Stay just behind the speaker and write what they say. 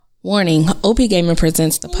Warning, OP Gaming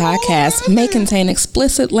Presents the podcast may contain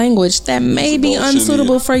explicit language that may be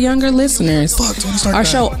unsuitable for younger listeners. Our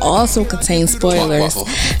show also contains spoilers.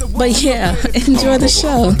 But yeah, enjoy the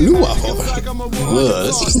show. Blue waffle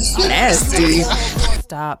was Nasty.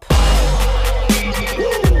 Stop.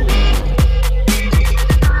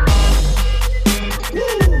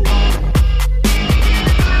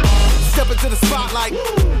 Step into the spotlight.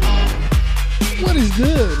 What is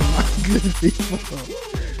good, my good people?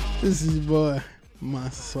 This is your boy,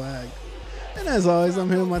 Monster Swag. And as always, I'm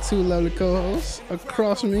here with my two lovely co-hosts.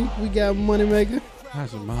 Across from me, we got Moneymaker.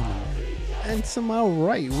 How's your mama? And to my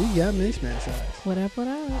right, we got Mishmash Size. What up, what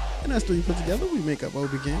up? And us three put together, we make up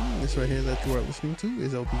OP Gaming. This right here that you are listening to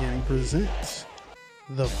is OP Gaming Presents,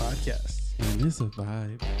 the podcast. And it's a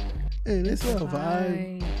vibe. And it's a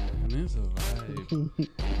vibe. And it's a vibe. It's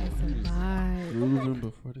a vibe. Grooving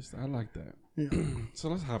before this. I like that. Yeah. So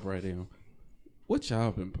let's hop right in. What y'all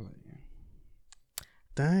been playing?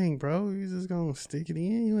 Dang, bro, you just gonna stick it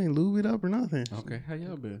in? You ain't lube it up or nothing. Okay, how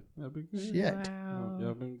y'all been? Y'all been good? Shit. Wow.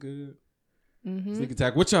 Y'all been good? Mm-hmm. Sneak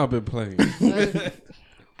attack. What y'all been playing?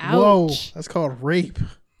 Whoa, Ouch. that's called rape.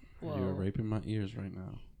 Whoa. You're raping my ears right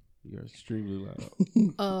now. You're extremely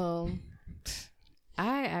loud.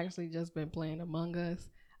 I actually just been playing Among Us.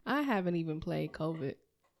 I haven't even played COVID.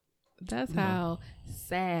 That's how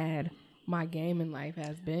sad my gaming life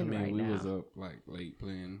has I been mean, right we now. was up like late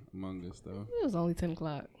playing Among Us though. It was only 10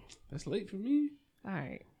 o'clock. That's late for me. All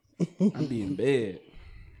right. I be in bed.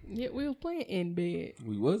 Yeah, we was playing in bed.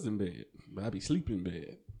 We was in bed, but I be sleeping in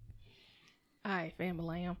bed. All right, family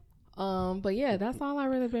lamb. But yeah, that's all I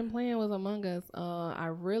really been playing was Among Us. I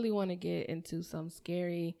really want to get into some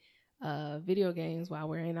scary video games while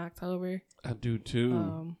we're in October. I do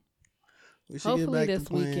too. We should Hopefully get back this to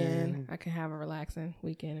playing. weekend I can have a relaxing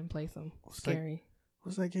weekend and play some scary.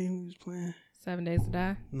 What's that game we was playing? 7 Days to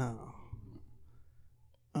Die. No.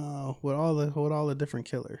 With all the different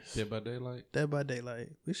killers. Dead by Daylight. Dead by Daylight.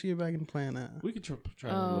 We should get back into playing that. We could try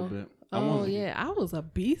a little bit. Oh yeah, I was a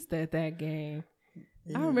beast at that game.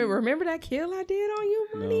 I remember that kill I did on you,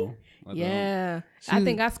 Money? No, I don't. Yeah, She I was-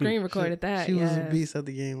 think I screen recorded that. She was a yes. beast at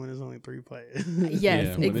the game when there's only 3 players. Yes, Yeah,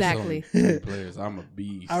 when it's exactly. only 3 players. I'm a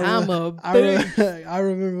beast. I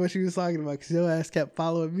remember what she was talking about because your ass kept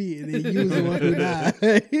following me and then you was the one who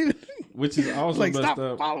died. Which is also like, messed stop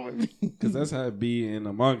up. following me. Because that's how it be in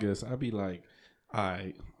Among Us. I'd be like, all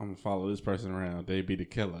right, I'm going to follow this person around. They be the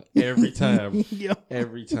killer. Every time. Yo.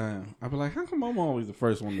 Every time. I'd be like, how come I'm always the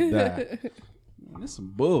first one to die? Man, this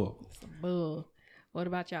some bull. Bull. What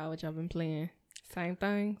about y'all? What y'all been playing? Same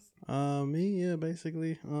things? Me, yeah,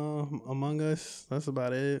 basically. Among Us, that's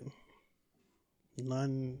about it.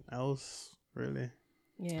 Nothing else, really.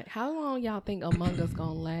 Yeah. How long y'all think Among Us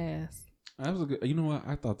gonna last? That was a good. You know what?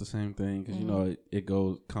 I thought the same thing because you know it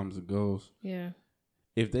comes and goes. Yeah.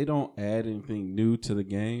 If they don't add anything new to the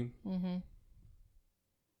game, Mm-hmm.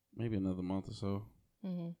 maybe another month or so.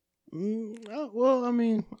 Mm-hmm. Well, I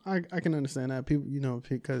mean, I can understand that. People,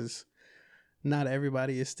 because not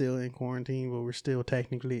everybody is still in quarantine, but we're still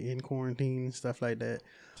technically in quarantine and stuff like that.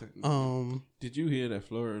 Did you hear that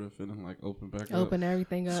Florida feeling like open back up? Open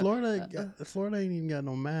everything up. Florida ain't even got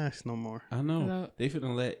no masks no more. I know. No. They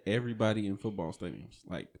finna let everybody in football stadiums,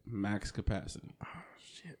 like max capacity.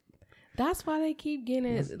 That's why they keep getting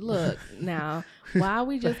it. Look, now, why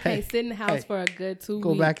we just can't sit in the house for a good 2 weeks?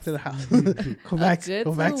 Go back to the house. go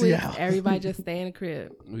back to your house. Everybody just stay in the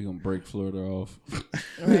crib, We gonna break Florida off.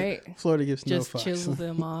 right? Florida gives no Just fucks. chisel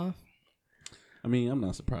them off. I mean, I'm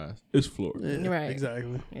not surprised. It's Florida. Yeah, Right.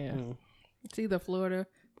 Exactly. Yeah. It's either Florida,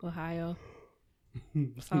 Ohio,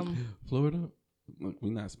 some. Florida? Look, we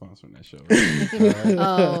not sponsoring that show. Right?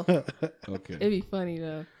 Oh, Okay. it'd be funny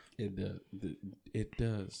though. It does. It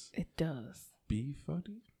does. It does. Be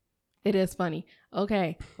funny. It is funny.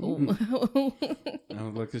 Okay. I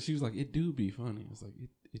was like, cause she was like, it do be funny. I was like,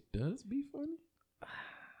 it does be funny.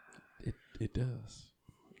 It does.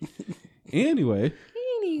 Anyway.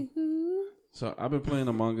 Anywho. So I've been playing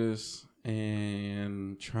Among Us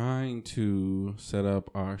and trying to set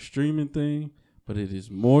up our streaming thing, but it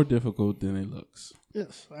is more difficult than it looks.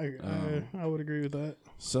 Yes, I would agree with that.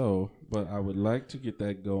 So, but I would like to get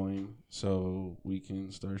that going so we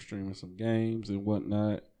can start streaming some games and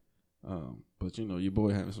whatnot. But your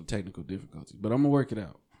boy having some technical difficulties, but I'm gonna work it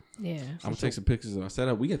out. Yeah. I'm gonna take some pictures of our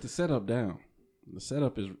setup. We got the setup down. The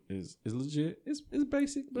setup is legit. It's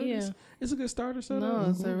basic, but it's a good starter setup. No,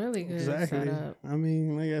 it's a really good Exactly. setup. I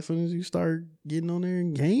mean, like as soon as you start getting on there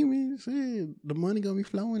and gaming, shit, the money gonna be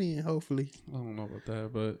flowing in. Hopefully, I don't know about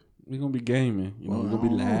that, but we're gonna be gaming. We're gonna be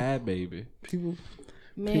live, baby.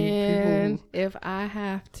 Man, people- if I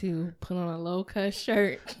have to put on a low cut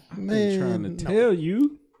shirt, I've been trying to no. tell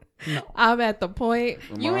you. I'm at the point.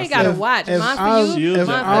 You ain't Monster. gotta If- watch if Monster. I'm, You, if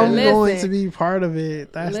Monster, I'm listen, going to be part of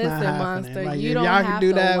it, that's listen, not happening. Monster. Like, You if don't y'all have can do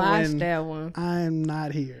to that watch when that one. I'm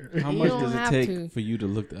not here. How You much don't does it have take to. for you to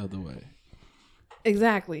look the other way?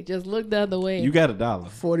 Exactly. Just look the other way. You got $1.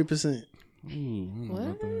 40%.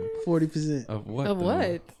 What? 40%. Of what? Of though?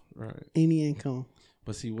 what? Right. Any income.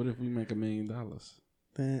 But see, what if we make $1 million?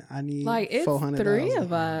 Then I need Like it's $400. 3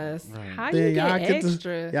 of us. Right. How Then you y'all get get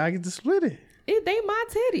extra? y'all get to split it. They my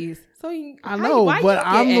titties. So you, I how know, you, why but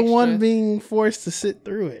you I'm get the one extra? being forced to sit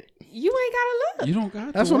through it. You ain't gotta You look. don't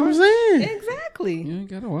got That's to what I'm watch. saying. Exactly. You ain't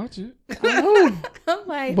got to watch it. I know. I'm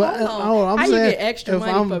like, But hold on. no, I'm how saying you get extra if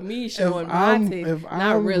money I'm- for me if showing my I'm- titties? if Not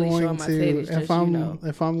I'm really going showing my to- titties. Just, if I'm you know.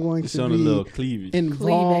 if I'm going It's to on a little be cleavage.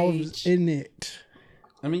 involved Cleavage. in it,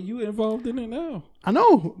 I mean, you involved in it now. I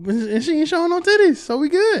know, and she ain't showing no titties, so we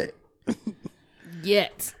good.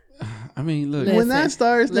 Yet. I mean, look. Listen, when that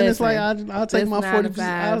starts, then it's like listen. I'll take This my 9 to 40%. 5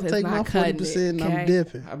 I'll is take my not cutting 40%, it, and I'm okay?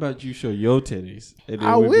 dipping. How about you show your titties? And then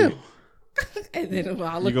I we will. be- And then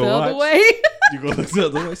I'll look the gonna other watch? way. You go look the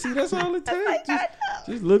other way. See, that's all it takes.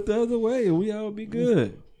 Just look the other way, and we all be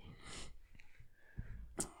good.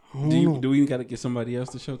 Do we got to get somebody else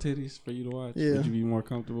to show titties for you to watch? Yeah. Would you be more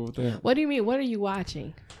comfortable with that? What do you mean? What are you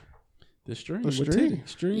watching? The stream The with stream. titties.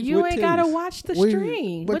 Streams You with ain't gotta titties. watch the We-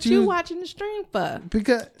 stream. but What you you- watching the stream for?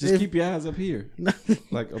 Because Just if- keep your eyes up here,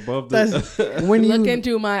 like above that's the. when Look you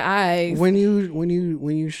into my eyes. when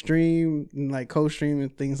you stream and like co-stream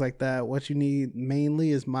and things like that. What you need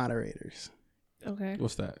mainly is moderators. Okay.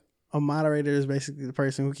 What's that? A moderator is basically the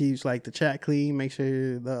person who keeps like the chat clean, make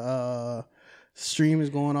sure the stream is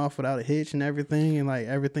going off without a hitch and everything, and like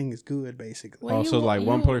everything is good basically. Well, Oh, you- so like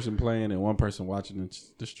one you- person playing and one person watching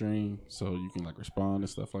the stream, so you can like respond and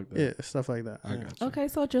stuff like that. Yeah, stuff like that. I Yeah. got you. Okay,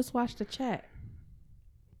 so just watch the chat.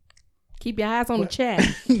 Keep your eyes on the chat.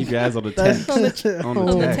 Keep your eyes on the That's- text. On the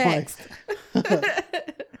on the text.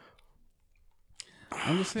 text.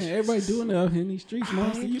 I'm just saying, everybody doing it out here in these streets,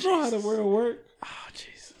 monster. You know how the world work. Oh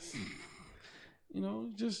Jesus! You know,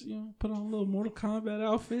 just put on a little Mortal Kombat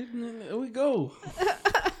outfit, and then there we go.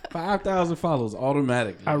 5,000 followers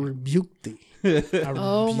automatically. I rebuke thee.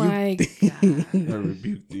 Oh my god. I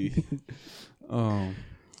rebuke thee.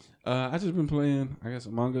 I just been playing, I guess,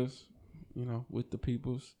 Among Us, with the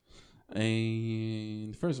peoples.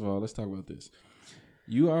 And first of all, let's talk about this.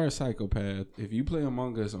 You are a psychopath if you play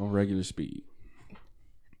Among Us on regular speed.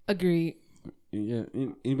 Agreed. Yeah,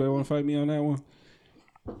 anybody want to fight me on that one?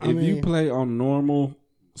 I If you mean- play on normal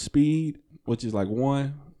speed, which is like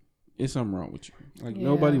 1, it's something wrong with you. Like Yeah.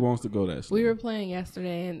 nobody wants to go that slow. We were playing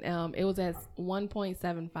yesterday and it was at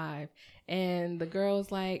 1.75 and the girl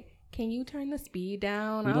was like, "Can you turn the speed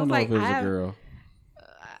down?" We I don't was know like, if it was a girl.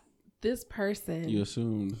 This person. You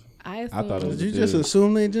assumed. I thought it was Did a you just dude.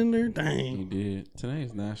 assume their gender? You Dang. did. Today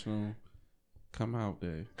is National Come Out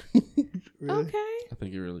Day. Really? Okay. I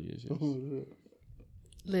think it really is. Yes.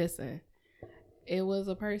 Listen, it was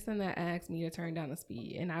a person that asked me to turn down the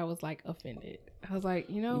speed, and I was like offended. I was like,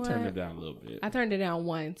 you know You what? turned it down a little bit. I turned it down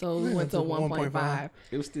 1, so we Yeah, went to to 1.5.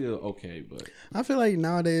 It was still okay, but I feel like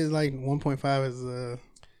nowadays, like 1.5 is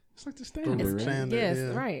it's like the the standard, right? standard. Yes,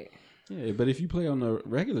 yeah. right. Yeah, but if you play on the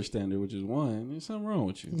regular standard, which is 1, there's something wrong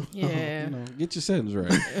with you. Yeah. Get your settings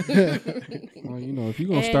right. Well, if you're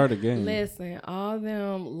gonna And start a game, Listen, all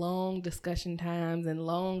them long discussion times and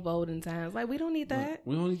long voting times, like we don't need that.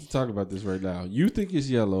 we don't need to talk about this right now. You think it's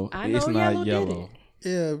yellow? I It's know not yellow did yellow. it.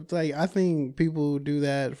 Yeah, like I think people do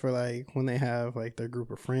that for like when they have like their group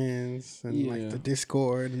of friends and Yeah. like the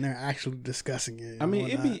Discord and they're actually discussing it. I and mean,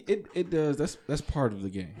 whatnot. it does. That's part of the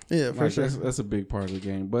game. Yeah, for Like, sure. That's a big part of the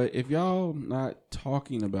game. But if y'all not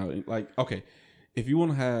talking about it, like, okay, if you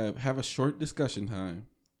want to have a short discussion time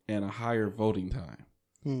and a higher voting time,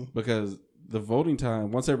 because the voting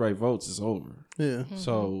time, once everybody votes, is over. Yeah.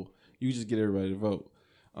 So you just get everybody to vote.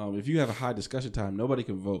 If you have a high discussion time, nobody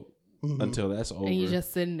can vote until that's over. And you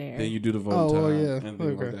just sitting there. Then you do the voting Oh, time well, yeah. and things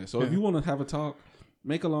like Okay. that. So if Yeah. you want to have a talk,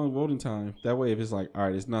 make a long voting time. That way, if it's like, all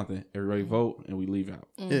right, it's nothing, everybody vote and we leave out.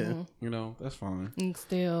 Yeah. That's fine. You can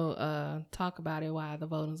still talk about it while the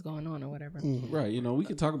voting's going on or whatever. Right. We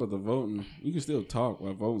can talk about the voting. You can still talk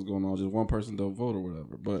while voting's going on. Just one person don't vote or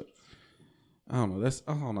whatever. But I don't know.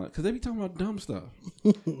 I don't know. Because they be talking about dumb stuff.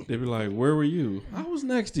 They be like, where were you? I was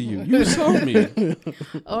next to you. You saw me.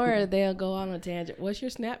 Or they'll go on a tangent. What's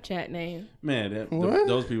your Snapchat name? Man, What?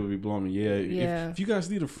 those people be blowing me. Yeah. Yeah. If you guys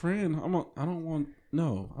need a friend, I don't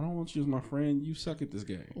want you as my friend. You suck at this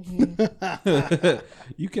game.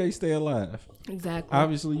 You can't stay alive. Exactly.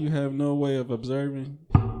 Obviously, you have no way of observing.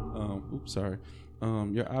 Oops, sorry.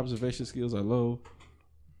 Your observation skills are low.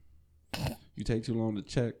 You take too long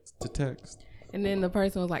to text. And then the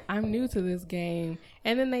person was like, I'm new to this game.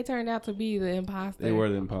 And then they turned out to be the imposter. They were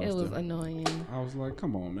the imposter. It was annoying. I was like,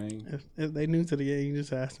 come on, man. If they new to the game, you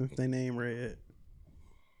just ask them if they name Red.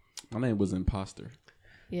 My name was Imposter.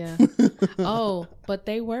 Yeah. Oh, but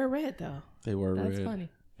they were red, though. They were That's red. That's funny.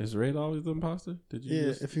 Is Red always the imposter? Did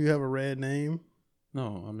you if you have a red name.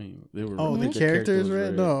 No, I mean, they were Oh, red. the character is was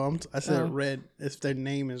red? No, I said Oh. red if their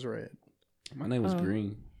name is red. My name was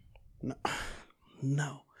Green.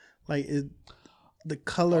 No. Like, the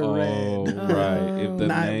color red. Right. If the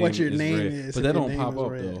Not name what your is name red. is, But if that your don't name pop is up,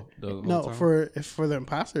 red. though. The whole No, time? for the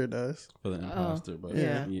imposter it does. For the imposter. But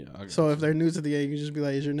yeah. I got So you. if they're new to the game, you just be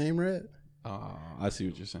like, is your name red? I see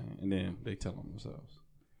what you're saying. And then they tell them themselves.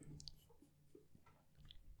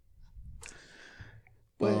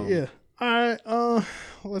 But yeah. All right,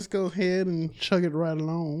 let's go ahead and chug it right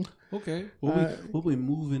along. Okay. What we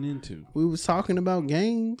moving into? We was talking about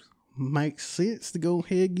games. Makes sense to go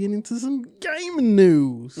ahead and get into some gaming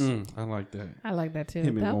news. I like that. I like that too.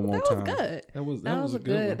 Hit me that one more that time. was good. That was a a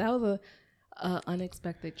good one. That was a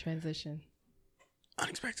unexpected transition.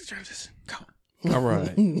 Unexpected transition. Go. All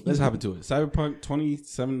right. Let's hop into it. Cyberpunk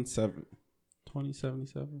 2077.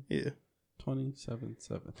 2077? Yeah.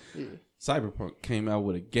 2077. Yeah. Cyberpunk came out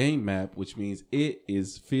with a game map, which means it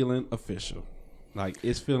is feeling official. Like,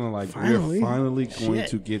 it's feeling like we're finally going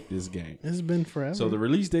to get this game. It's been forever. So the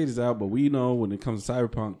release date is out, but we know when it comes to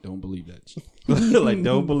Cyberpunk, don't believe that shit. Like,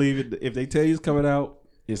 don't believe it. If they tell you it's coming out,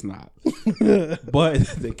 it's not. But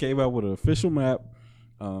they came out with an official map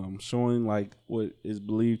showing like what is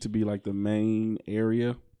believed to be like the main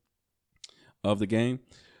area of the game.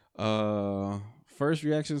 First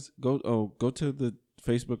reactions, go to the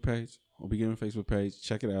Facebook page, Beginning Facebook page,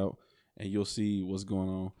 check it out, and you'll see what's going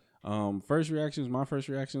on. My first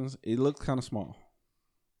reactions, it looks kind of small.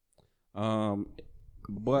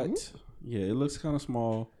 But yeah, it looks kind of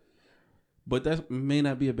small, but that may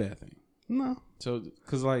not be a bad thing. No. So,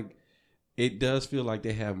 cause like, it does feel like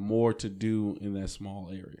they have more to do in that small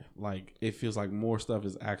area. Like, it feels like more stuff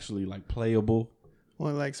is actually like playable.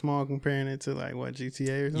 Well, like small comparing it to like what,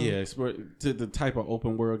 GTA or something? Yeah, it's to the type of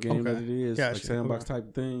open world game that it is, Gotcha. like sandbox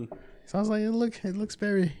type thing. Sounds like it looks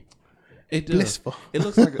very It does. blissful. It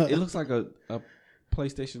looks like a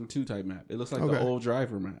PlayStation 2 type map. It looks like the old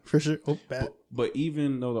Driver map. For sure. Oh, bad. But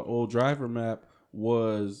even though the old Driver map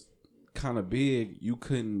was kind of big, you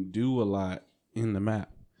couldn't do a lot in the map.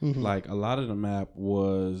 Mm-hmm. Like, a lot of the map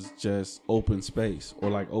was just open space or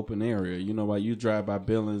like open area. You know, like you drive by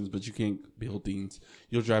buildings, but you can't buildings.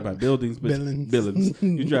 You'll drive by buildings, but buildings.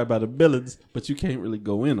 You drive by the buildings, but you can't really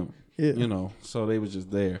go in them. Yeah. You know, so they was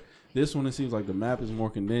just there. This one, it seems like the map is more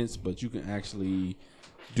condensed, but you can actually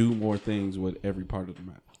do more things with every part of the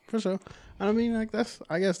map. For sure. I mean, like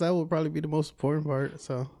I guess that would probably be the most important part.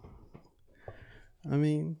 So, I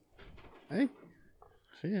mean, hey,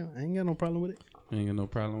 yeah, I ain't got no problem with it. I ain't got no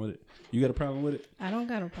problem with it. You got a problem with it? I don't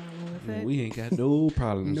got a problem with it. We ain't got no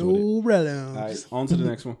problems with it. No problems. All right, on to the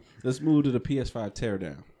next one. Let's move to the PS5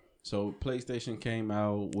 teardown. So PlayStation came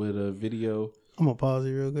out with a video. I'm going to pause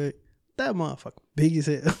it real quick. That motherfucker big as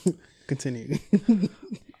hell. Continue.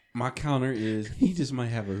 My counter is he just might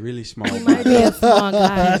have a really small He might be a small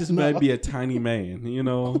guy. He just might be a tiny man, you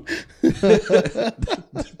know.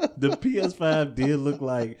 The PS5 did look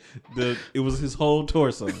like it was his whole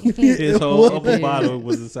torso. His whole upper bottom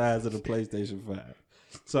was the size of the PlayStation 5.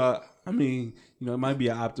 So I mean, you know, it might be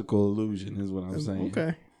an optical illusion, is what I'm saying.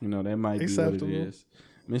 Okay. You know, that might be what it is.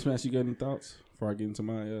 Miss Max, you got any thoughts before I get into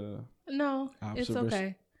my No, it's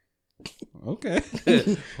okay. Okay.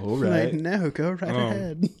 All right. Like, no, go right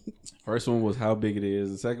ahead. First one was how big it is.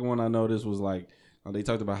 The second one I noticed was like they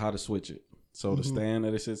talked about how to switch it. So the stand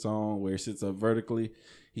that it sits on, where it sits up vertically,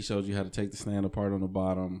 he showed you how to take the stand apart on the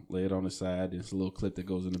bottom, lay it on the side. There's a little clip that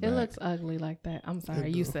goes in the back. It looks ugly like that. I'm sorry.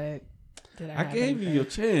 You said. I gave you your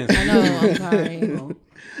chance. I know. I'm sorry.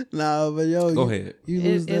 Nah, but yo, go ahead.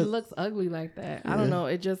 It looks ugly like that. I don't know.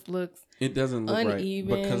 It just looks. It doesn't look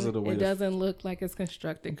uneven. Right because of the way it doesn't look like it's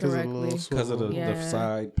constructed correctly because of the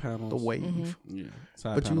side panels, the wave. Mm-hmm. Yeah,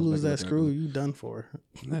 but you lose that screw, you done for.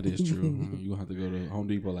 That is true. You have to go to Home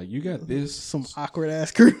Depot. Like, you got this some awkward ass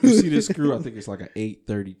screw. You see this screw? I think it's like an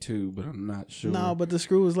 832, but I'm not sure. No, but the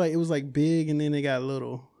screw was like it was like big and then it got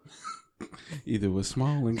little. Either it was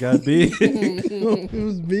small and got big. It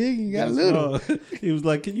was big and got little. He was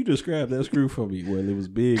like, "Can you describe that screw for me?" Well, it was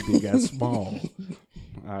big and got small.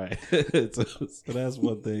 All right, so that's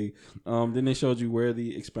one thing. Then they showed you where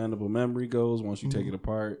the expandable memory goes once you take it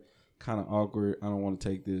apart. Kind of awkward. I don't want to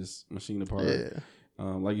take this machine apart. Yeah.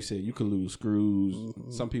 Like you said, you could lose screws.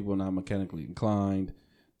 Some people are not mechanically inclined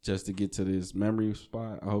just to get to this memory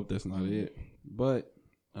spot. I hope that's not it. But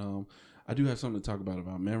I do have something to talk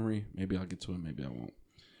about memory. Maybe I'll get to it. Maybe I won't.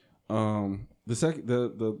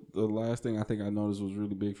 The last thing I think I noticed was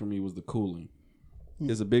really big for me was the cooling.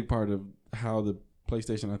 It's a big part of how the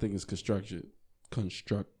PlayStation, I think, is constructed.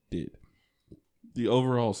 The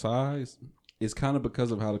overall size is kind of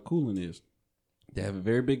because of how the cooling is. They have a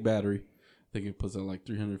very big battery. I think it puts out like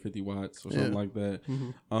 350 watts or something like that.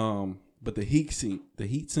 But the heat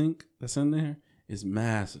sink that's in there is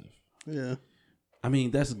massive. Yeah. I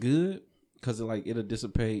mean, that's good because it'll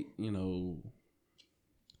dissipate,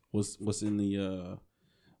 what's in the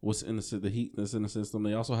heat that's in the system.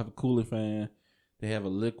 They also have a cooling fan. They have a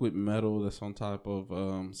liquid metal that's on top of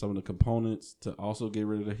some of the components to also get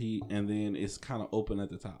rid of the heat, and then it's kind of open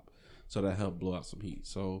at the top, so that help blow out some heat.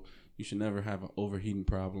 So you should never have an overheating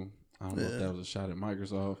problem. I don't know if that was a shot at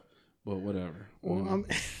Microsoft, but whatever. Well,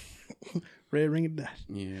 red ring of death.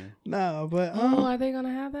 Yeah. No, but are they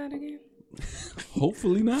gonna have that again?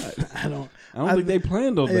 Hopefully not. I don't think they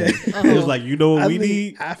planned on that. It was like, what we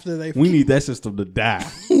need? After they We need that system to die.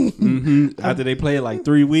 After they play it like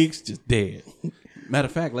 3 weeks, just dead. Matter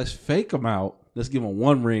of fact, let's fake them out. Let's give them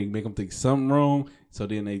one ring, make them think something wrong. So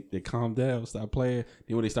then they calm down, stop playing.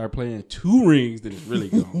 Then when they start playing 2 rings, then it's really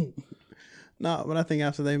gone. No, but I think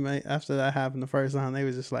after that happened the first time, they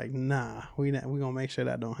was just like, nah, we gonna make sure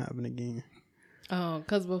that don't happen again. Oh,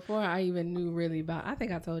 because before I even knew really about, I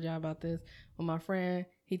think I told y'all about this. When my friend,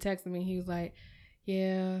 he texted me, he was like,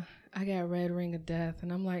 yeah, I got red ring of death.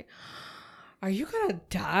 And I'm like, are you gonna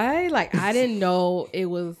die? Like, I didn't know it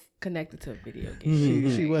was connected to a video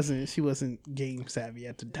game. She wasn't game savvy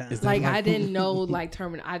at the time. Like, I didn't know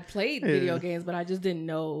I played video games, but I just didn't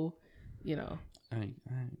know, I ain't know. I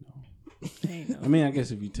ain't know. I mean, I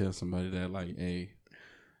guess if you tell somebody that, like, hey,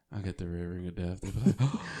 I got the red ring of death, they be like,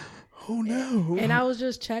 oh no. And I was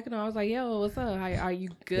just checking. I was like, yo, what's up? Are you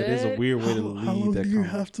good? That is a weird way to lead how long that do you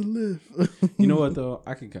conversation. have to live? You know what, though?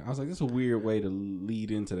 I was like, that's a weird way to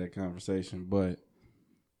lead into that conversation. But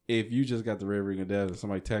if you just got the red ring of death and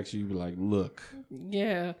somebody texts you, be like, look.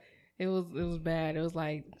 Yeah, it was bad. It was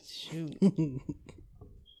like, shoot.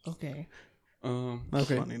 Okay. That's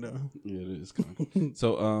funny though. Yeah, it is kind of.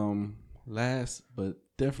 So, last but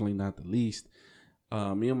definitely not the least,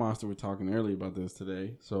 me and Monster were talking earlier about this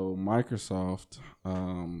today. So Microsoft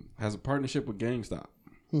has a partnership with GameStop.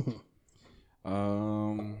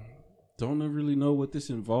 Don't really know what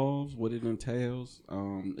this involves, what it entails.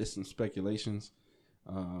 It's some speculations.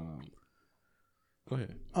 Go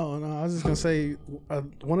ahead. Oh no, I was just gonna say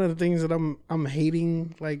one of the things that I'm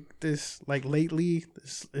hating like this like lately.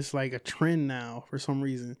 It's like a trend now for some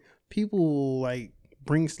reason. People like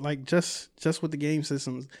brings like just with the game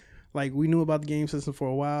systems. Like we knew about the game system for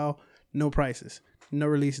a while. No prices, no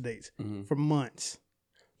release dates for months.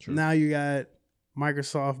 True. Now you got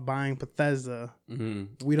Microsoft buying Bethesda.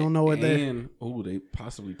 We don't know what they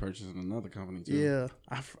possibly purchasing another company too. Yeah,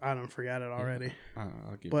 I don't forgot it already. I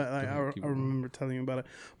remember telling you about it.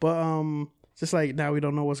 But just like now we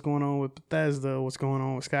don't know what's going on with Bethesda, what's going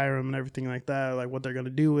on with Skyrim and everything like that. Like what they're gonna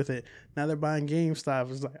do with it. Now they're buying GameStop.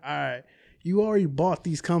 It's like, all right, you already bought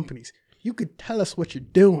these companies. You could tell us what you're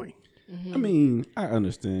doing. I mean, I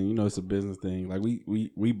understand. It's a business thing. Like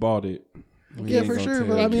we bought it. Yeah, for sure.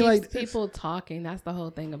 But I mean, like people talking. That's the whole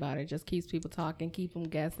thing about it. Just keeps people talking, keep them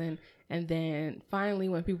guessing, and then finally,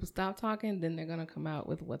 when people stop talking, then they're gonna come out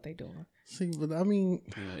with what they're doing. See, but I mean,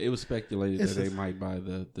 it was speculated that they might buy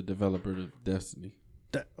the developer of Destiny.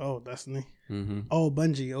 Destiny. Oh,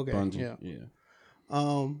 Bungie. Okay, Bungie.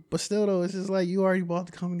 Yeah. But still though, it's just like you already bought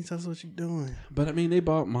the company. Tell us what you're doing. But I mean, they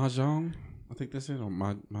bought Mahjong. I think that's it, or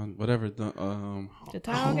my whatever. The I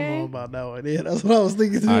tile don't game? know about that one. Yeah, that's what I was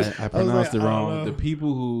thinking too. I pronounced it wrong. The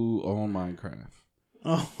people who own Minecraft.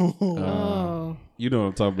 You know what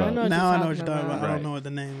I'm talking about. Now I know what you're talking about. I don't know what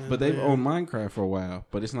the name is. But they've owned Minecraft for a while,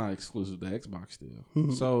 but it's not exclusive to Xbox still.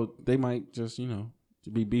 So they might just,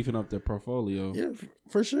 be beefing up their portfolio. Yeah,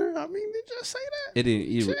 for sure. I mean, they just say that.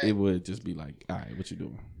 It would just be like, all right, what you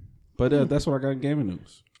doing? But that's what I got in gaming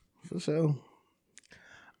news. For sure.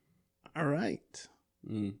 All right.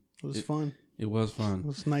 It was fun. It was fun. It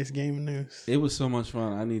was nice gaming news. It was so much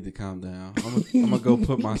fun. I need to calm down. I'm gonna go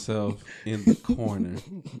put myself in the corner.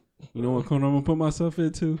 You know what corner I'm gonna put myself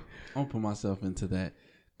into? I'm gonna put myself into that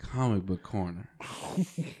comic book corner.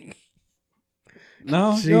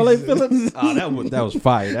 No, y'all ain't feeling. Oh, that was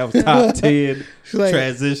fire. That was top 10 like,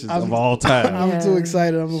 transitions of all time. I'm too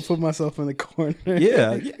excited. I'm gonna put myself in the corner.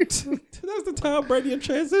 Yeah. That's the Tom Brady of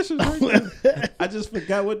transitions right there. I just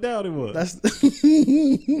forgot what down it was.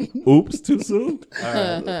 Oops, too soon. All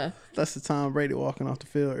right. That's the Tom Brady walking off the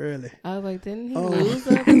field early. I was like, didn't he lose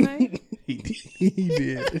the other night? He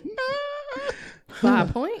did. By a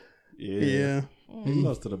point? Yeah. He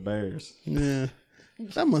lost to the Bears. Yeah.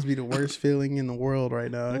 That must be the worst feeling in the world right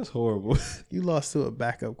now. That's horrible. You lost to a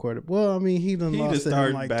backup quarterback. Well, I mean, he done lost to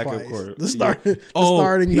him like backup twice. quarterback. The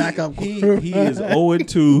starting backup quarterback. He is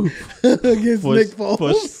 0-2 against Nick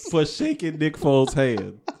Foles. For shaking Nick Foles'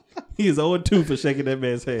 hand. He is 0-2 for shaking that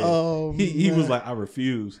man's hand. Oh, he was like, I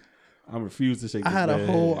refuse to shake. I had a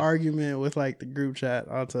whole hand. argument with like the group chat.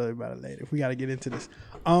 I'll tell you about it later. We got to get into this.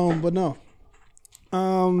 But no.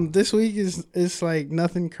 This week is like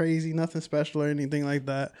nothing crazy, nothing special or anything like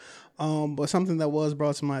that. But something that was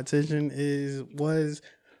brought to my attention was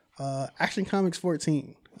Action Comics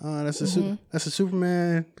 14. That's a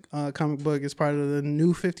Superman comic book. It's part of the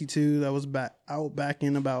New 52 that was out back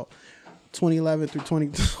in about 2011 through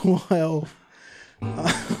 2012.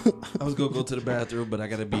 I was gonna go to the bathroom, but I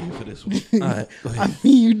gotta be here for this one. All right, go ahead. I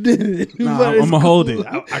mean, you did it. Nah, I'm gonna hold it.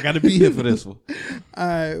 I gotta be here for this one. All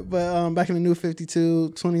right, but back in the New 52,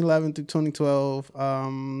 2011 through 2012,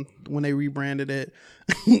 when they rebranded it,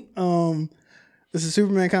 it's a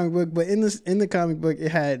Superman comic book. But in the comic book, it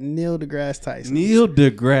had Neil deGrasse Tyson. Neil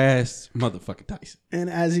deGrasse motherfucking Tyson. And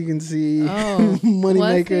as you can see,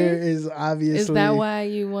 Moneymaker is obviously. Is that why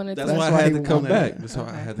you wanted to? That's why I had to come back. That's why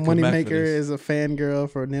I had to come back. Moneymaker is a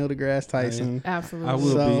fangirl for Neil deGrasse Tyson. Absolutely. I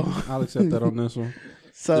will be. I'll accept that on this one.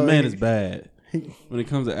 So the man is bad. When it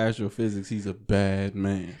comes to astrophysics, he's a bad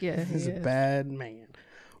man. Yeah, he's a bad man.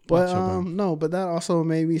 But no, but that also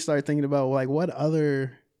made me start thinking about like what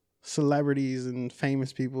other celebrities and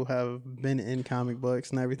famous people have been in comic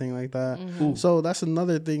books and everything like that. Mm-hmm. So that's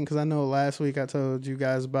another thing, because I know last week I told you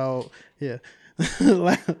guys about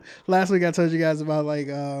last week I told you guys about like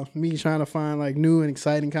me trying to find like new and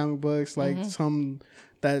exciting comic books, like some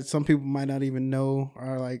people might not even know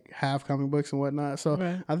are like have comic books and whatnot.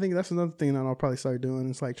 So I think that's another thing that I'll probably start doing.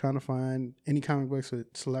 It's like trying to find any comic books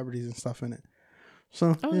with celebrities and stuff in it.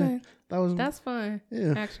 So that's fun.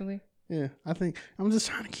 Yeah, actually. Yeah, I think I'm just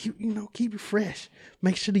trying to keep it fresh.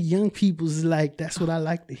 Make sure the young people's like, that's what I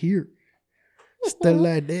like to hear. Stuff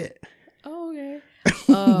like that. Oh,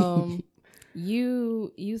 okay.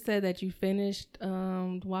 You said that you finished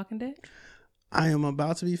Walking Dead? I am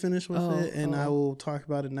about to be finished with it, and I will talk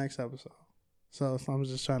about it next episode. So I'm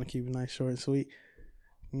just trying to keep it nice, short, and sweet.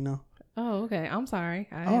 Oh, okay. I'm sorry.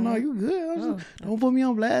 No, you good. Don't put me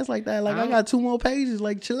on blast like that. Like I got 2 more pages.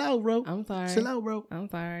 Like chill out, bro. I'm sorry. Chill out, bro. I'm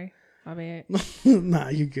sorry. My bad. Nah,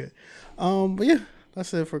 you good. But yeah,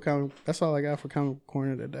 that's it for comic. That's all I got for Comic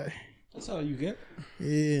Corner today. That's all you get?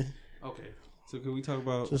 Yeah. Okay. So can we talk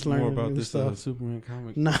about just more about this Superman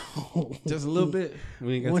comic? No. Just a little bit.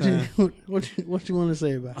 We ain't got time. What you want to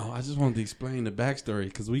say about it? I just wanted to explain the backstory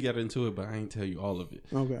because we got into it, but I ain't tell you all of it.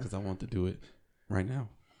 Okay. Because I want to do it right now.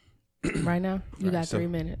 Right now? You got 3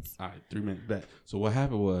 minutes. All right, 3 minutes back. So what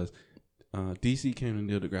happened was DC came to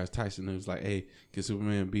Neil deGrasse Tyson and was like, hey, can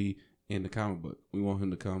Superman be in the comic book? We want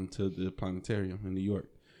him to come to the planetarium in New York.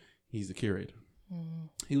 He's the curator.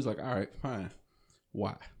 He was like, all right, fine.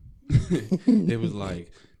 Why? It was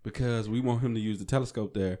like, because we want him to use the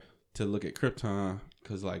telescope there to look at Krypton,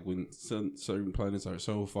 because like when certain planets are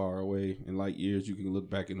so far away in light years, you can look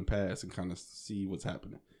back in the past and kind of see what's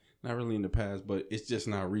happening. Not really in the past, but it's just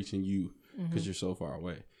not reaching you because you're so far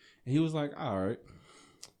away. And he was like, all right,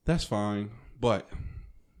 that's fine, but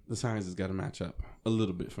the science has got to match up a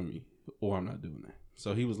little bit for me, or I'm not doing that.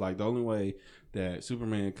 So he was like, the only way that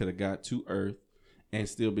Superman could have got to Earth and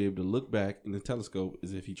still be able to look back in the telescope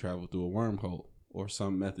is if he traveled through a wormhole or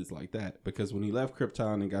some methods like that. Because when he left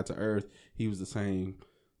Krypton and got to Earth, he was the same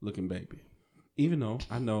looking baby. Even though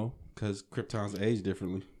I know, because Krypton's aged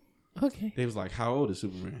differently. Okay. They was like, how old is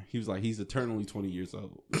Superman? He was like, he's eternally 20 years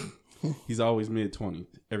old. He's always mid-20s,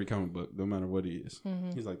 every comic book, no matter what he is.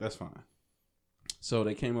 He's like, that's fine. So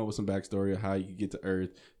they came up with some backstory of how you could get to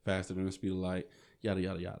Earth faster than the speed of light, yada,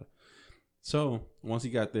 yada, yada. So once he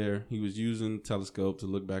got there, he was using the telescope to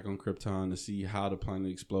look back on Krypton to see how the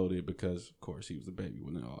planet exploded because, of course, he was a baby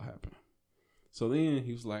when it all happened. So then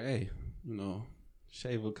he was like, hey,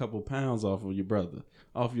 shave a couple pounds off of your brother,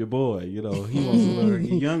 off your boy. He wants to learn.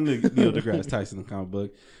 Young Neil deGrasse Tyson in the comic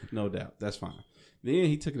book, no doubt. That's fine. Then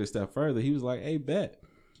he took it a step further. He was like, hey, bet.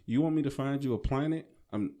 You want me to find you a planet?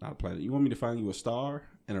 I'm not a planet. You want me to find you a star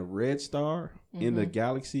and a red star in the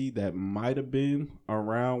galaxy that might have been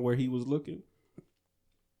around where he was looking?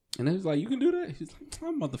 And it was like, you can do that? He's like,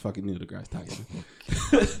 I'm motherfucking Neil deGrasse Tyson.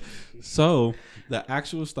 So the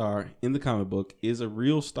actual star in the comic book is a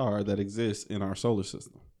real star that exists in our solar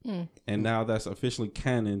system. And now that's officially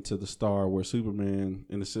canon to the star where Superman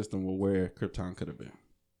in the system will where Krypton could have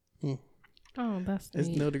been. Oh, that's Is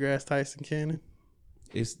neat. Neil deGrasse Tyson canon?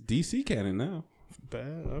 It's DC canon now.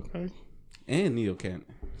 Bad. Okay. And Neo canon.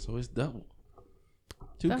 So it's double.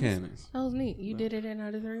 Two canons. That was neat. You did it in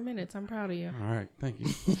under 3 minutes. I'm proud of you. All right. Thank you.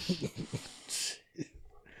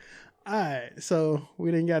 All right. So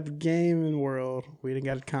we didn't got the gaming world. We didn't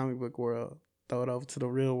got the comic book world. Throw it over to the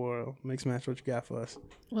real world. Mix match what you got for us.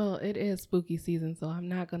 Well, it is spooky season, so I'm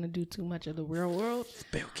not going to do too much of the real world.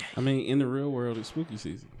 Spooky. I mean, in the real world, it's spooky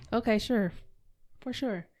season. Okay, sure. For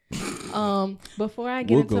sure. Before I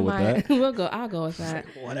get We'll into go with my that. I'll go with that.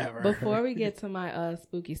 Whatever. Before we get to my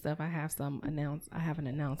spooky stuff, I have an announcement. I have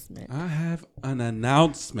an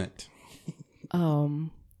announcement.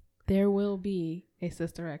 There will be a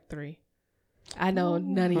Sister Act 3. I know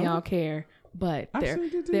none of y'all care, but I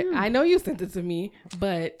sent it to you. I know you sent it to me,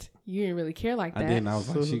 but you didn't really care like that. I didn't. I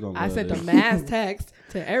was like, she gonna I love sent this. a mass text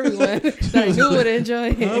to everyone that I knew would enjoy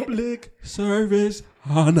it. Public service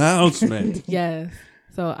announcement. Yes.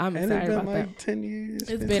 So I'm And it's excited been about like that. 10 years.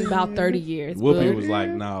 It's been about 30 years. Whoopi but- was like,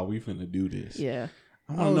 nah, we finna do this. Yeah.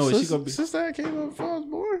 I don't know. Is she gonna be? Sister Act came up before I was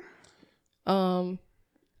born?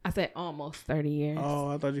 I said almost 30 years. Oh,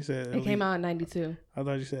 I thought you said It came out in 92. I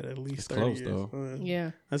thought you said at least It's 30 close, years. though.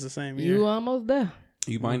 Yeah. That's the same year. You almost there.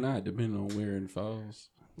 You might not, depending on where it falls.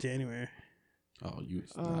 January. Oh, you.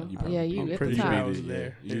 yeah, you I'm at pretty the sure top. I was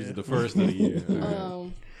there. You was Yeah. the first of the year. All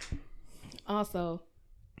right. Also,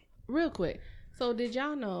 real quick. So did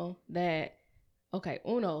y'all know that,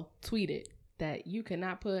 Uno tweeted that you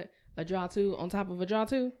cannot put a draw 2 on top of a draw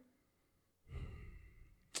 2?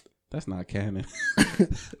 That's not canon.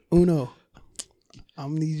 Uno.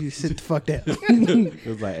 I'm gonna need you to sit the fuck down. It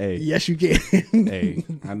was like, hey, Yes, you can. hey,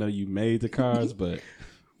 I know you made the cards, but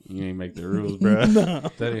you ain't make the rules, bro. No.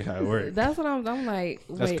 That ain't how it works. That's what I'm like,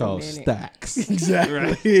 That's wait called a minute. stacks.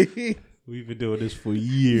 Exactly. We've been doing this for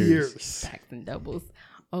years. Stacks and doubles.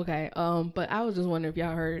 Okay, but I was just wondering if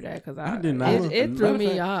y'all heard that because I did not. It threw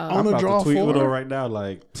me off. On I'm the about draw to tweet four? Uno right now,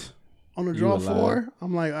 like, On the You draw alive. 4,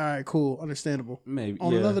 I'm like, all right, cool, understandable. maybe.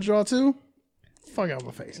 On yeah. another draw 2, fuck out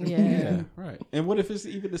my face. Yeah. Yeah, right. And what if it's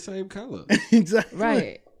even the same color? Exactly.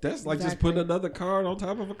 Right. That's like just Exactly. putting another card on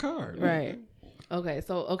top of a card. Right. Okay.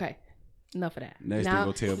 Enough of that. Next Now- thing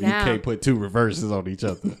gonna tell me now- you can't put two reverses on each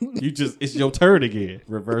other. It's your turn again.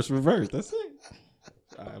 Reverse. That's it.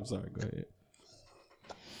 All right, I'm sorry. Go ahead.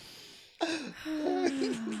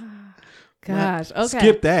 Gosh. Okay.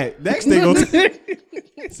 Skip that. Next thing gonna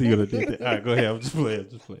see you gonna do that. All right, go ahead. I'm just playing.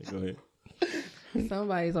 Go ahead.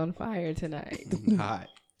 Somebody's on fire tonight. Hot.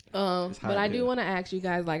 But I do here. want to ask you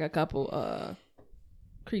guys like a couple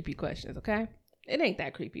creepy questions, okay? It ain't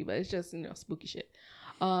that creepy, but it's just, spooky shit.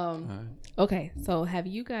 Okay, so have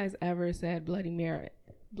you guys ever said Bloody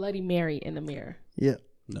Mary in the mirror? Yeah.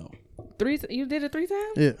 No. You did it 3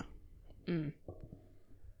 times? Yeah.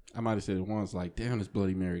 I might have said it once, like, damn, this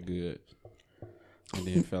Bloody Mary good. And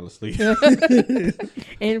then fell asleep.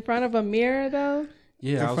 In front of a mirror though?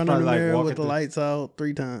 Yeah, I In was front of probably the like mirror walking with the through- lights out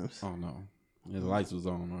 3 times. Oh no. Yeah, the lights was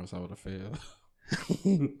on, or else I would have failed.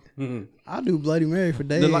 I'll do Bloody Mary for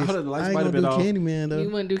days. hold on, the lights I ain't might have gonna do been off. Candyman though. You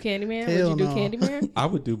wouldn't do Candyman? Hell Would you do no. Candyman? I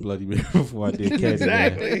would do Bloody Mary before I did Candyman.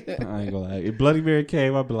 Exactly. I ain't gonna lie. If Bloody Mary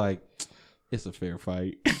came, I'd be like, it's a fair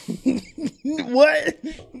fight. What?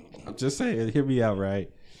 I'm just saying, hear me out, right?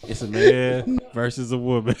 It's a man versus a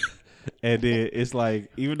woman. And then it's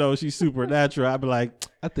like, even though she's supernatural, I'd be like,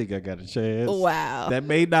 I think I got a chance. Wow. That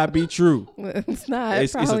may not be true. It's not.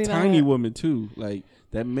 It's a probably tiny not. woman too. Like,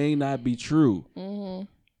 that may not be true. Mm-hmm.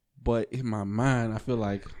 But in my mind, I feel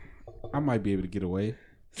like I might be able to get away.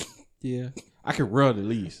 Yeah. I can run at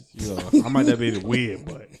least. I might not be able to win,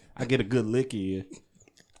 but I get a good lick in.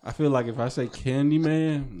 I feel like if I say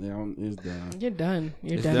Candyman, it's done. You're done.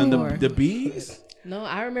 You're It's done. done. for. The bees? No,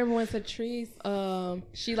 I remember when Catrice,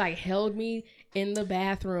 she like held me in the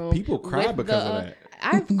bathroom. People cry with because of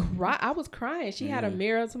that. I was crying. She had a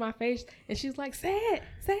mirror to my face, and she's like, "Say it."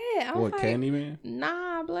 I was What, like, Candyman?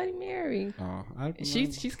 Nah, Bloody Mary. Oh,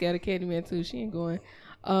 She's scared of Candyman too. She ain't going.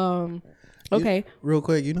 Okay. Real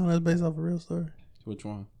quick, you know that's based off a real story? Which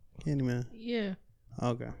one? Candyman. Yeah.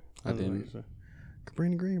 Okay. I didn't.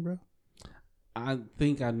 Cabrini Green, bro. I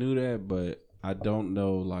think I knew that, but I don't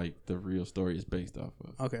know like the real story is based off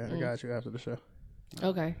of. Okay, I got you after the show.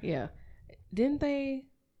 Okay. Yeah. Didn't they?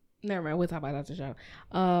 Never mind. We'll talk about that after the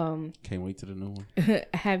show. Can't wait to the new one.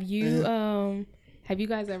 Have you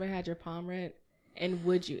guys ever had your palm read? And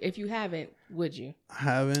would you? If you haven't, would you? I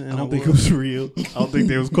haven't. And I don't think it was real. I don't think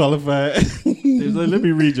they was qualified. They was like, let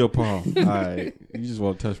me read your palm. All right. You just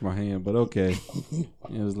want to touch my hand, but okay. It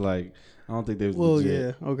was like, I don't think they was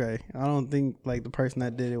legit. Yeah, okay. I don't think like the person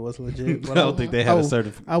that did it was legit. But I don't think they had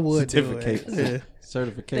a I would do certificate. it. Yeah.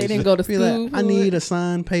 Certification. They didn't go to Be school. like, I need a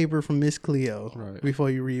signed paper from Miss Cleo Right. before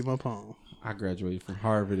you read my poem. I graduated from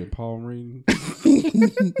Harvard in palm reading.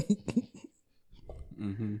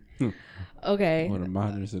 Mm-hmm. Okay. One of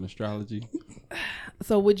minors in astrology.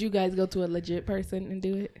 So would you guys go to a legit person and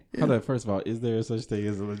do it? Hold on, first of all, is there such thing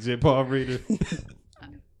as a legit palm reader?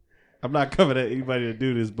 I'm not coming at anybody to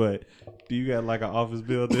do this, but do you got like an office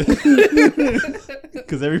building?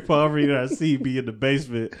 Because every palm reader I see be in the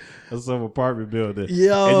basement of some apartment building.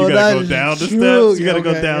 Yo, and you that gotta go is down the true. steps. You gotta go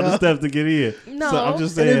Okay, down the yo. steps to get in. No. So I'm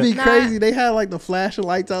just And it'd saying, be crazy. They had like the flashing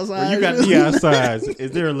lights outside. when you got neon signs,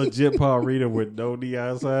 is there a legit palm reader with no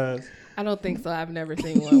neon signs? I don't think so. I've never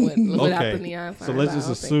seen one without the neon signs. So let's I just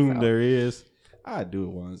don't think assume so. there is. I do it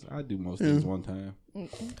once. I do most things one time.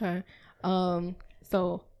 Okay.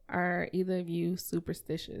 So are either of you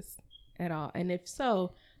superstitious at all? And if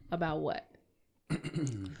so, about what?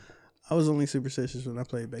 I was only superstitious when I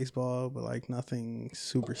played baseball, but like nothing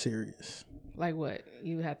super serious. Like what?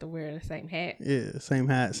 You have to wear the same hat? Yeah, same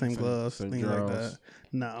hat, same gloves, same things drawers. like that.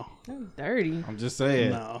 No, That's dirty. I'm just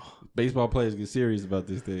saying. no, Baseball players get serious about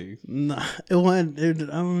these things. no. It wasn't. I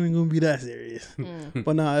don't even gonna be that serious.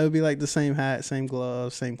 But no, it would be like the same hat, same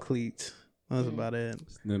gloves, same cleats. That's about it.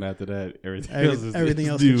 Then after that, everything Everything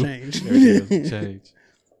else new. will change. Everything else will change.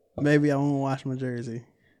 Maybe I won't wash my jersey.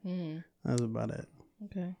 Mm. That's about it.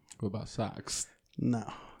 Okay. What about socks? No,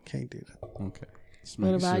 can't do that. Okay. Just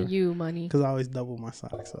What making about sure. you, Money? Because I always double my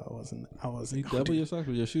socks, so I wasn't. You gonna double do your socks?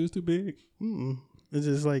 Were your shoes too big? Mm-mm. It's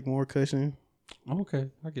just like more cushion. Okay,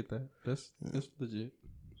 I get that. That's legit.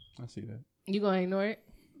 I see that. You gonna ignore it?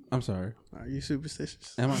 I'm sorry. Are you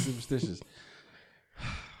superstitious? Am I superstitious?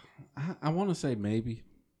 I want to say maybe.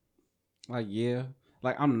 Like, yeah.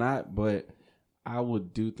 Like, I'm not, but I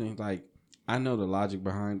would do things like, I know the logic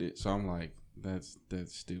behind it, so I'm like, that's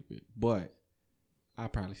stupid. But I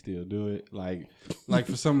probably still do it. Like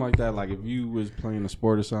for something like that, like if you was playing a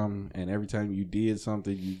sport or something, and every time you did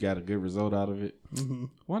something, you got a good result out of it,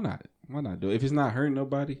 why not? Why not do it? If it's not hurting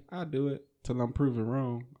nobody, I'll do it till I'm proven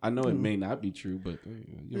wrong. I know it may not be true, but,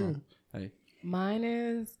 you know, hey. Mine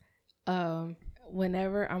is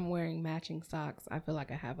whenever I'm wearing matching socks, I feel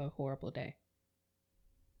like I have a horrible day.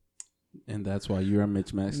 And that's why you're a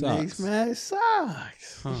mismatched socks. Mixed match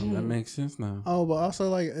socks. Huh, that makes sense now. Oh, but also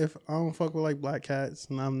like if I don't fuck with like black cats,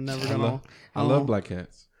 and I'm never gonna. I love black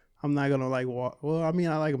cats. I'm not gonna like walk. Well, I mean,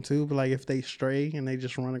 I like them too, but like if they stray and they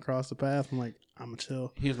just run across the path, I'm like, I'm gonna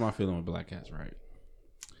chill. Here's my feeling with black cats, right?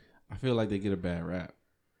 I feel like they get a bad rap.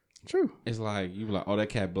 True. It's like you be like, oh, that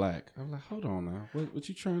cat black. I'm like, hold on now, what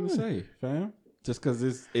you trying to say, fam? Just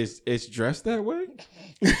because it's dressed that way,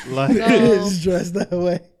 like It's dressed that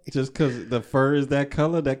way. just because the fur is that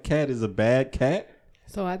color, that cat is a bad cat.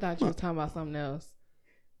 So I thought you was talking about something else.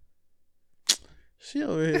 She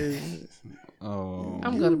over here. Oh,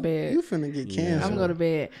 I'm going to bed. You finna get canceled. I'm going to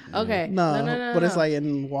bed. Okay. No, but it's like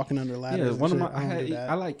in walking under ladders. yeah. and One of shit. my I don't do I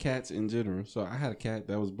that. like cats in general, so I had a cat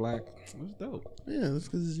that was black. It was dope. Yeah, that's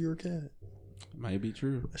because it's your cat. Might be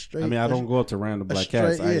true. straight- I mean, I a- don't go up to random A black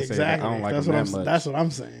straight- cats. I yeah, ain't say that. exactly. I don't like that's them what that I'm. much. That's what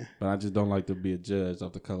I'm saying. But I just don't like to be a judge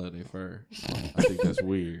of the color of their fur. I think that's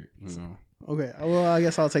weird. You know, Okay, well, I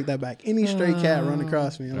guess I'll take that back. Any stray cat run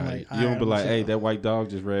across me, I'm Right. like, You don't be like, hey, that. that white dog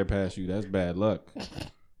just ran past you. That's bad luck.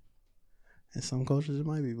 In some cultures, it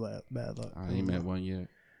might be bad luck. I ain't met one yet.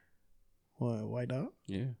 What, white dog?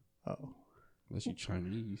 Yeah, Oh. unless you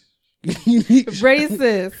Chinese.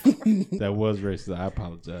 Racist. That was racist. I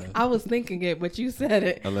apologize. I was thinking it, but you said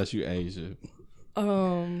it. Unless you Asian.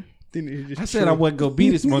 I I said I wasn't gonna be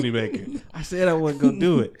this money maker. I said I wasn't gonna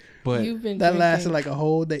do it, but You've been That drinking. lasted like a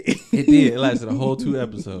whole day. it did. It lasted a whole 2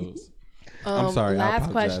 episodes. I'm sorry. I Last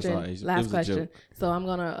apologize to all question. Asians. It Last was a question. joke. So I'm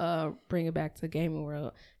gonna bring it back to gaming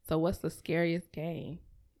world. So what's the scariest game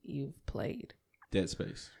you've played? Dead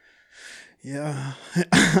Space. Yeah.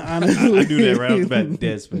 I knew that right off the bat.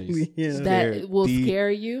 Dead Space. Yeah. That will deep. scare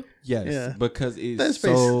you? Yes, Yeah. because it's That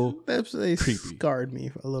space, so. that space creepy. scarred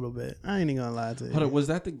me a little bit. I ain't even gonna lie to you. Hold on, was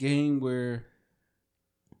that the game where?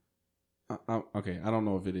 Okay, I don't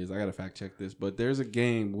know if it is. I gotta fact check this, but there's a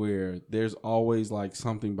game where there's always like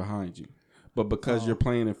something behind you, but because you're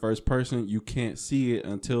playing in first person, you can't see it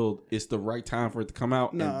until it's the right time for it to come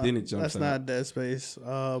out, No, and then it jumps that's out. not Dead Space.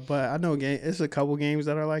 But I know it's a couple games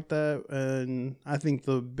that are like that, and I think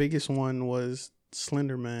the biggest one was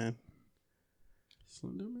Slender Man.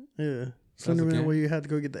 Slenderman? Yeah, Slenderman, where you had to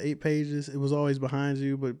go get the 8 pages. It was always behind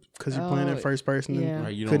you, but because you're playing in first person, yeah.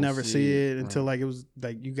 you could never see it until like it was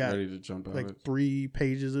like you got ready to jump out like 3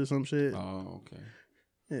 pages or some shit. Oh, okay.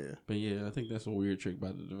 Yeah. But yeah, I think that's a weird trick by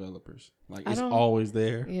the developers. Like it's always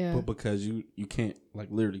there, but because you can't like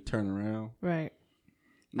literally turn around. Right.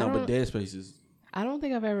 No, but Dead Space is. I don't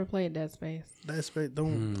think I've ever played Dead Space. Dead Space,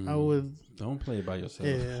 I would. Don't play it by yourself.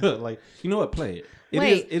 Yeah. Like, you know what? Play it.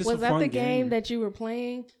 Wait, was that the game that you were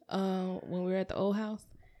playing when we were at the old house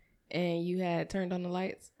and you had turned on the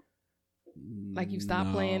lights? Like you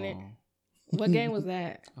stopped playing it? What game was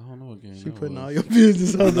that? I don't know what game. She putting all your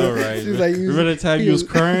business on there. Right. She's like, remember the time you was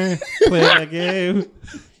crying playing that game,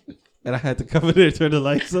 and I had to come in there and turn the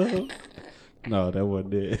lights on? No, that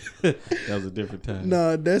wasn't it. That was a different time.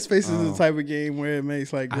 No, Dead Space is the type of game where it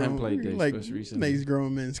makes like I haven't played Dead Space recently. Makes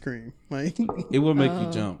grown men scream. Like it will make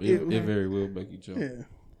you jump. It very will make you jump. Yeah,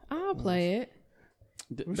 I'll play it.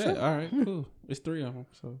 Bet. All right, cool. It's 3 of them.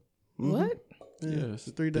 So what? Yeah,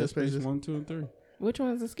 it's 3 Dead Spaces. 1, 2, and 3. Which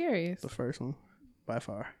one's the scariest? The first one, by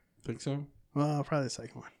far. Think so? Well, probably the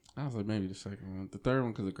second one. I was like, maybe the second one. The third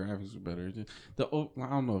one, because the graphics were better. I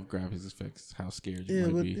don't know if graphics affects how scared you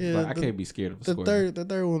might be. Yeah, I can't be scared of a square. The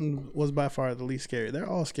third one was by far the least scary. They're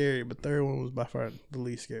all scary, but the third one was by far the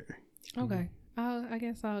least scary. Okay. I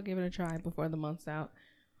guess I'll give it a try before the month's out.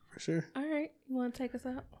 For sure. All right. You want to take us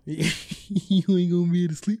out? You ain't going to be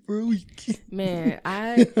able to sleep for a week. Man,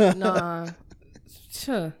 I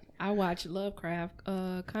watch Lovecraft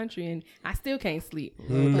Country and I still can't sleep.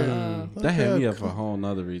 That had me up for a whole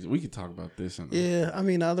nother reason. We could talk about this. I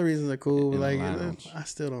mean, the other reasons are cool, but like, I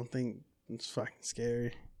still don't think it's fucking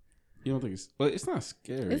scary. You don't think it's... Well, it's not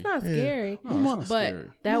scary. It's not scary. No, it's not but scary.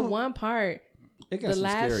 that one part... It got the some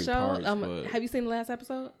last scary show, parts, have you seen the last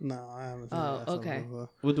episode? No, I haven't seen the last episode.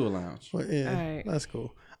 We'll do a lounge. But yeah, all right. That's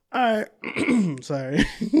cool. All right. Sorry.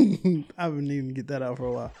 I've been needing to get that out for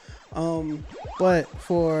a while. But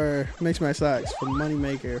for Mix My Socks, for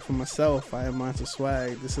Moneymaker, for myself, I am Monster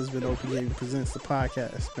Swag. This has been Open Gaming Presents the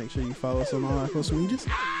podcast. Make sure you follow us on all our social medias.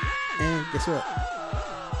 And guess what?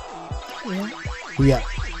 Yeah. We out.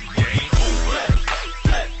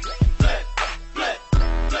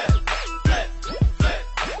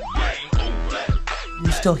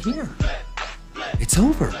 You're still here. It's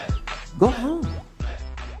over. Go home.